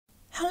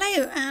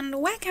Hello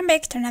and welcome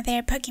back to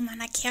another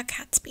Pokemon Aceo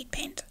card speed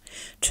paint.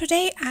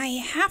 Today I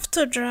have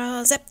to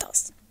draw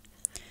Zapdos.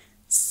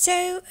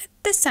 So,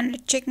 the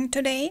Sunlit Chicken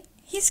today.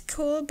 He's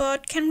cool,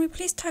 but can we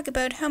please talk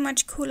about how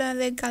much cooler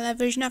the Galar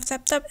version of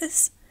Zapdos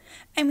is?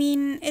 I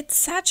mean, it's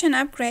such an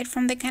upgrade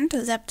from the Kanto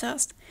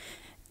Zapdos.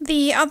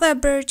 The other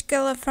bird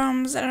Galar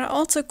forms are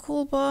also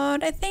cool,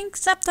 but I think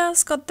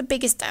Zapdos got the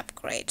biggest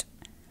upgrade.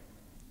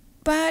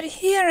 But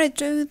here I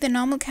drew the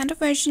normal Kanto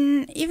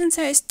version, even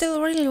though I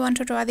still really want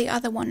to draw the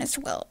other one as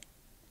well.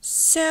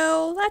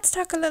 So let's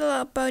talk a little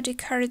about the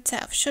card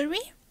itself, shall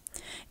we?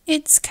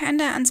 It's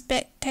kinda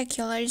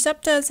unspectacular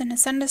Zapdos in a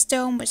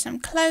thunderstorm with some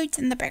clouds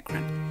in the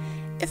background.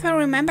 If I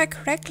remember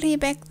correctly,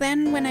 back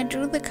then when I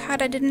drew the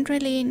card I didn't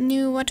really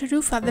knew what to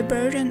do for the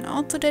bird and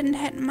also didn't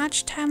have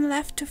much time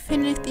left to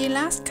finish the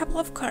last couple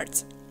of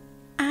cards.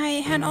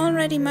 I had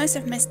already most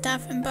of my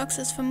stuff in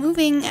boxes for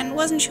moving and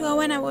wasn't sure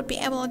when I would be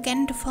able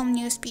again to film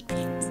new speed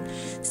paints.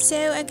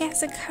 So I guess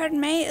the card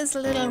May is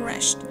a little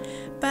rushed,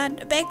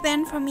 but back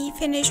then for me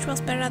finished was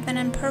better than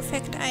a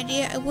perfect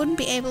idea I wouldn't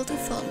be able to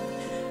film.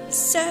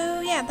 So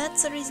yeah,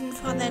 that's the reason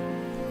for that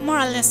more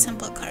or less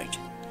simple card.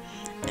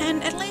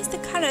 And at least the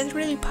colors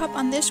really pop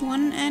on this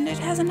one and it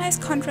has a nice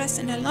contrast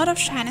and a lot of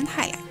shine and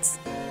highlights.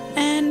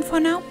 And for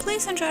now,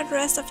 please enjoy the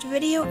rest of the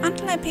video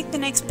until I pick the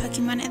next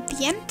Pokemon at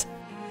the end.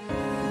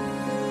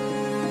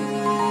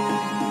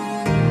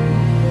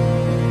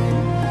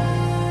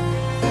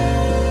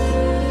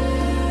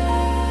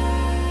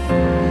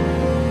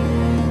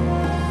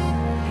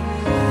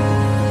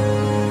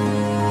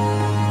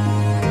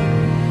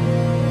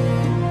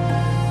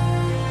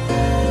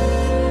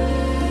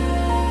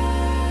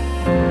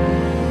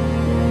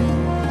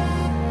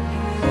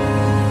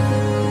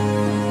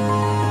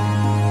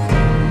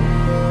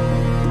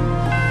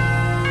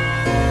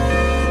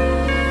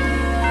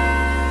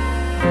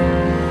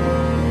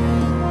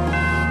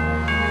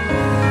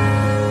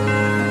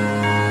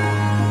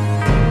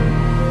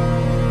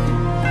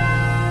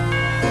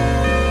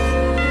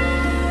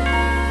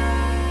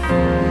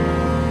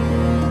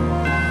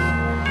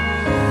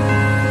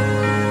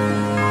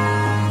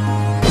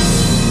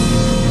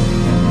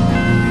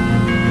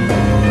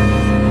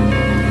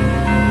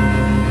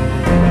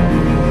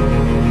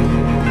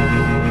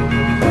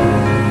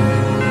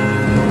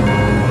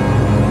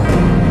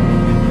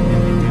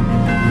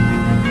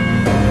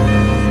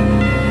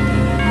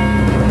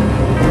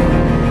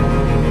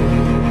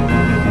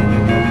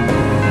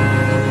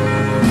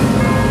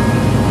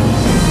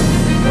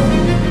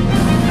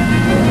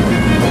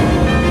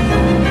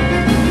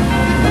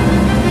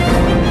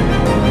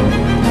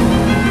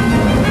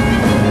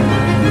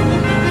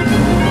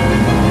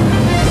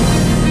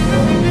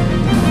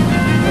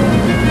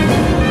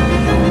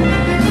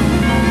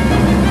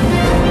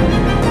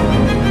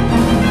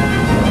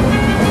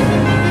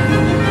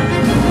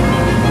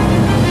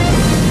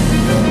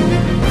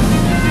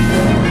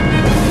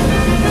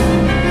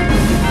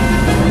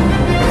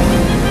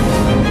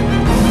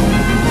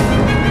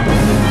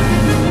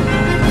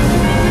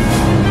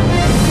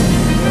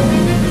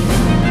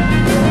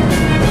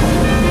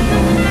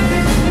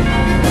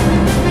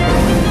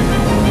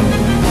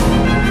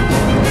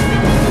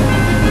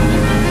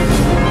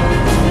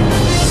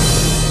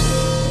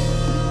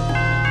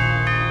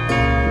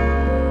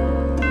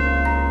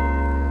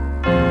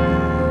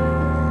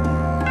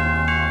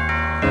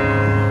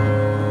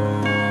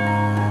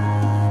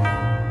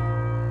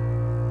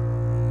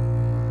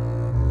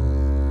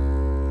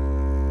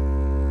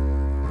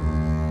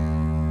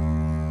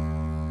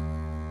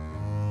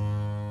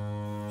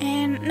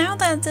 Now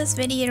that this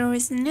video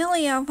is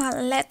nearly over,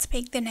 let's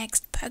pick the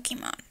next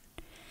Pokemon.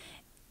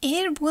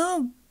 It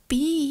will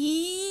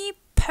be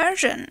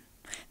Persian.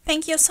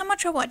 Thank you so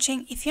much for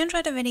watching. If you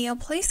enjoyed the video,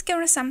 please give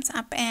it a thumbs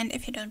up, and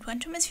if you don't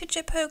want to miss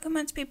future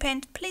Pokemon speed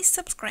paint, please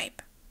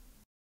subscribe.